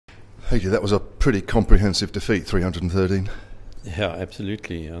Hey, that was a pretty comprehensive defeat, 313. Yeah,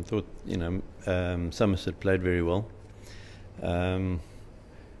 absolutely. I thought, Somerset played very well. The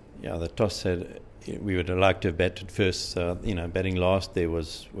toss had, we would have liked to have batted first. Batting last there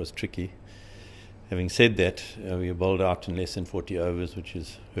was tricky. Having said that, we were bowled out in less than 40 overs, which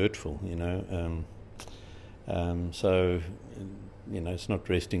is hurtful, So, it's not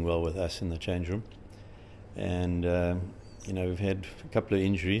resting well with us in the change room. And, we've had a couple of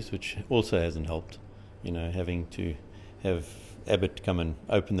injuries, which also hasn't helped. Having to have Abbott come and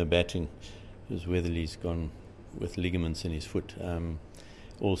open the batting, because Weatherly's gone with ligaments in his foot.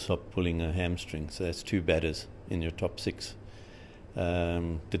 Allsop pulling a hamstring, so that's two batters in your top six.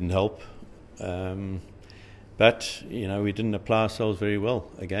 Didn't help. But we didn't apply ourselves very well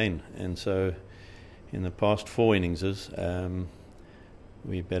again, and so in the past four innings,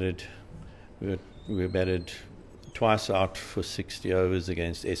 we were batted twice out for 60 overs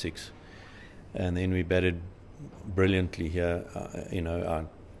against Essex, and then we batted brilliantly here.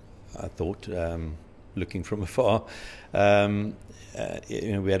 I thought, looking from afar, we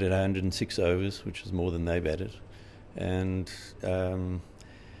batted 106 overs, which was more than they batted, and I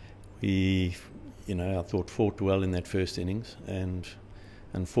thought fought well in that first innings, and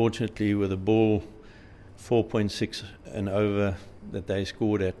unfortunately with a ball 4.6 and over that they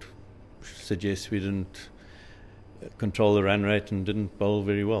scored at suggests we didn't control the run rate and didn't bowl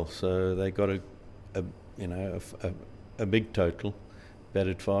very well. So they got a big total,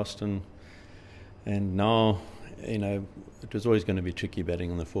 batted fast, and now it was alwait going to be tricky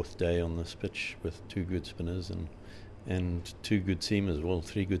batting on the fourth day on this pitch with two good spinners and two good seamers, well,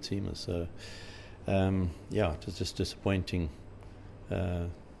 three good seamers. So it was just disappointing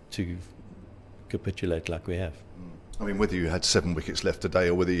to capitulate like we have. I mean, whether you had 7 wickets left today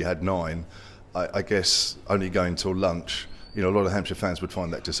or whether you had 9, I guess only going till lunch, a lot of Hampshire fans would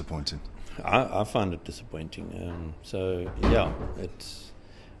find that disappointing. I find it disappointing.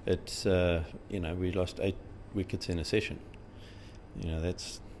 It's we lost 8 wickets in a session.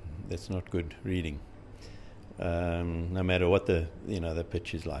 That's not good reading. No matter what the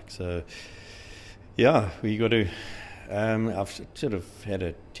pitch is like. So we got to. I've sort of had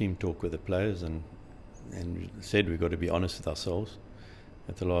a team talk with the players and said we've got to be honest with ourselves.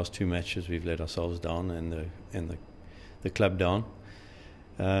 At the last 2 matches, we've let ourselves down and the club down.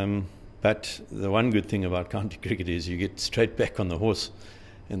 But the one good thing about county cricket is you get straight back on the horse,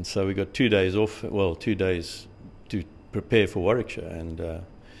 and so we got 2 days off. Well, 2 days to prepare for Warwickshire, and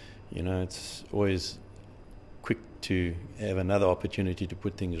it's always quick to have another opportunity to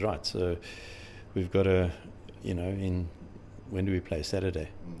put things right. So we've got to, when do we play? Saturday.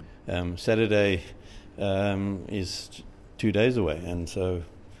 Saturday is 2 days away, and so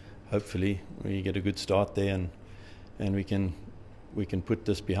hopefully we get a good start there, and we can put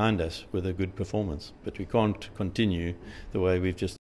this behind us with a good performance. But we can't continue the way we've just